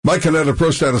Mike Annett of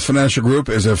Pro Status Financial Group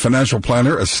is a financial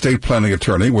planner, estate planning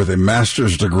attorney with a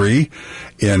master's degree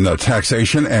in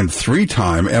taxation and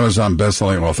 3-time Amazon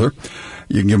bestselling author.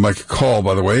 You can give Mike a call,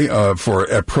 by the way, at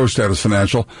Pro Status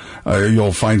Financial.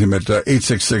 You'll find him at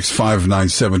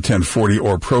 866-597-1040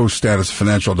 or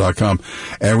prostatusfinancial.com.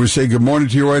 And we say good morning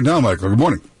to you right now, Michael. Good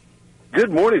morning. Good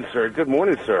morning, sir. Good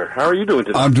morning, sir. How are you doing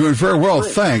today? I'm doing very well,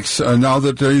 thanks. Now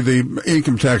that the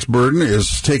income tax burden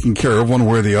is taken care of one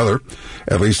way or the other,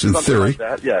 at least in Something theory, like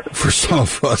that, yes. for some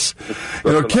of us.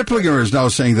 Kiplinger is now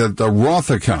saying that the Roth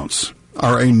accounts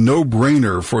are a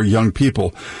no-brainer for young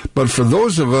people. But for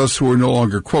those of us who are no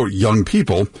longer, quote, young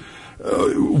people,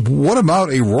 what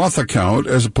about a Roth account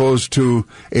as opposed to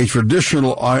a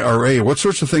traditional IRA? What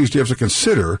sorts of things do you have to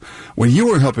consider when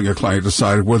you are helping a client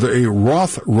decide whether a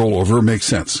Roth rollover makes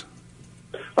sense?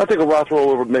 I think a Roth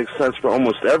rollover makes sense for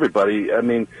almost everybody. I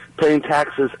mean, paying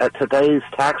taxes at today's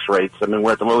tax rates,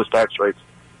 we're at the lowest tax rates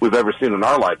we've ever seen in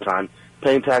our lifetime.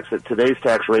 Paying tax at today's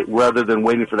tax rate rather than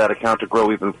waiting for that account to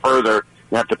grow even further,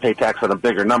 you have to pay tax on a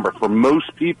bigger number. For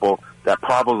most people, that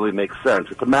probably makes sense.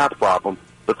 It's a math problem.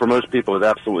 But for most people, it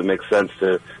absolutely makes sense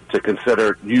to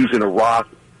consider using a Roth,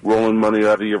 rolling money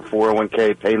out of your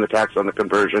 401k, paying the tax on the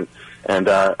conversion, and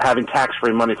having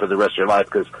tax-free money for the rest of your life.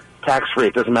 Because tax-free,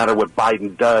 it doesn't matter what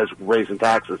Biden does raising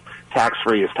taxes.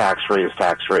 Tax-free is tax-free is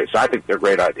tax-free. So I think they're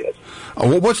great ideas.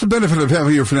 Well, what's the benefit of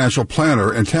having your financial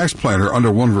planner and tax planner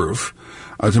under one roof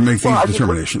to make these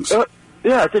determinations?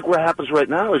 I think what happens right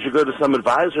now is you go to some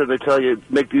advisor, they tell you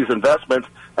make these investments,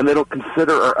 and they don't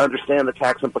consider or understand the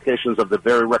tax implications of the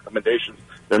very recommendations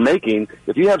they're making.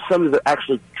 If you have somebody that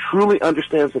actually truly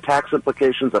understands the tax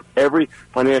implications of every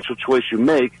financial choice you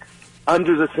make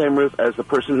under the same roof as the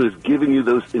person who's giving you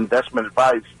those investment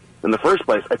advice in the first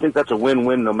place, I think that's a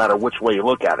win-win no matter which way you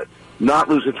look at it. Not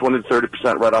losing 20 to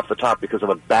 30% right off the top because of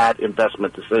a bad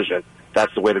investment decision.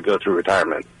 That's the way to go through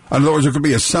retirement. In other words, it could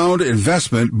be a sound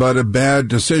investment, but a bad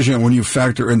decision when you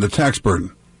factor in the tax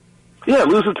burden. Yeah,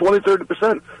 losing 20,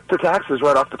 30% to taxes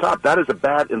right off the top. That is a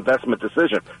bad investment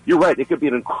decision. You're right. It could be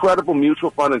an incredible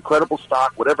mutual fund, incredible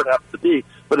stock, whatever it happens to be.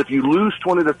 But if you lose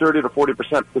 20 to 30 to 40%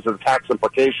 because of the tax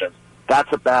implications,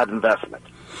 that's a bad investment.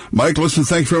 Mike, listen,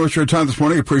 thanks very much for your time this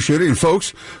morning. Appreciate it. And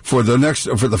folks, for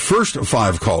the first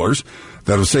 5 callers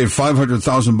that have saved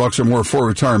 $500,000 or more for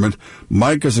retirement,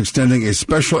 Mike is extending a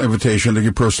special invitation to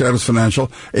give Pro Status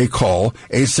Financial a call,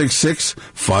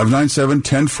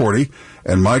 866-597-1040.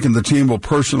 And Mike and the team will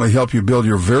personally help you build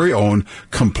your very own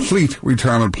complete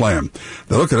retirement plan.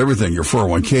 They look at everything, your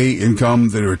 401k, income,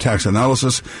 they do a tax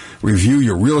analysis, review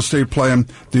your real estate plan.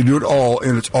 They do it all,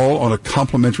 and it's all on a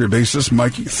complimentary basis.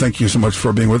 Mike, thank you so much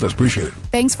for being with us. Appreciate it.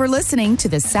 Thanks for listening to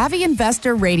the Savvy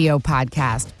Investor Radio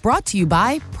Podcast, brought to you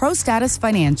by Pro Status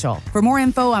Financial. For more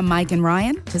info on Mike and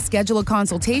Ryan, to schedule a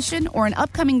consultation or an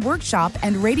upcoming workshop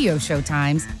and radio show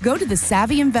times, go to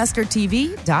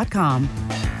thesavvyinvestortv.com.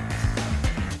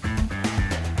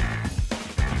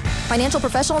 Financial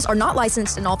professionals are not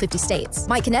licensed in all 50 states.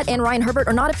 Mike Annett and Ryan Herbert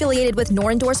are not affiliated with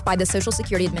nor endorsed by the Social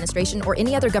Security Administration or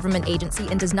any other government agency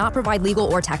and does not provide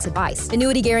legal or tax advice.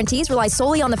 Annuity guarantees rely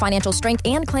solely on the financial strength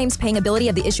and claims paying ability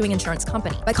of the issuing insurance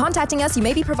company. By contacting us, you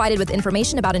may be provided with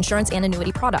information about insurance and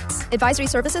annuity products. Advisory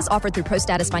services offered through Pro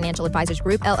Status Financial Advisors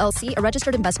Group, LLC, a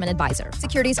registered investment advisor.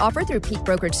 Securities offered through Peak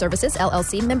Brokerage Services,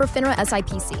 LLC, member FINRA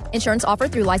SIPC. Insurance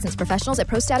offered through licensed professionals at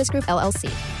Pro Status Group, LLC.